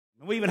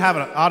We even have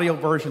an audio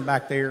version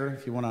back there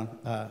if you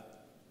want to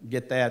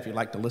get that, if you'd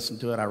like to listen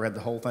to it. I read the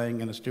whole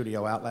thing in the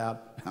studio out loud.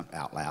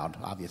 Out loud.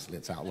 Obviously,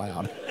 it's out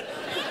loud.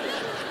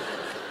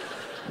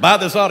 Buy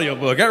this audio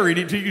book. I read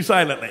it to you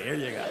silently. Here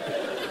you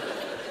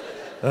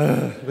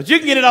go. But you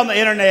can get it on the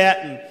internet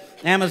and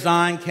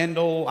Amazon,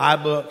 Kindle,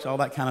 iBooks, all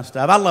that kind of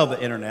stuff. I love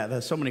the internet.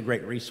 There's so many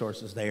great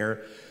resources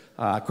there.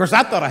 Of course,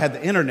 I thought I had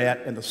the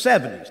internet in the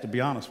 70s, to be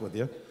honest with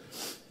you.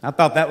 I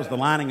thought that was the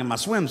lining of my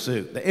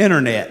swimsuit, the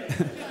internet.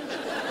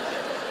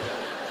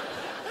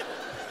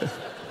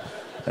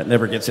 That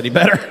never gets any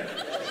better.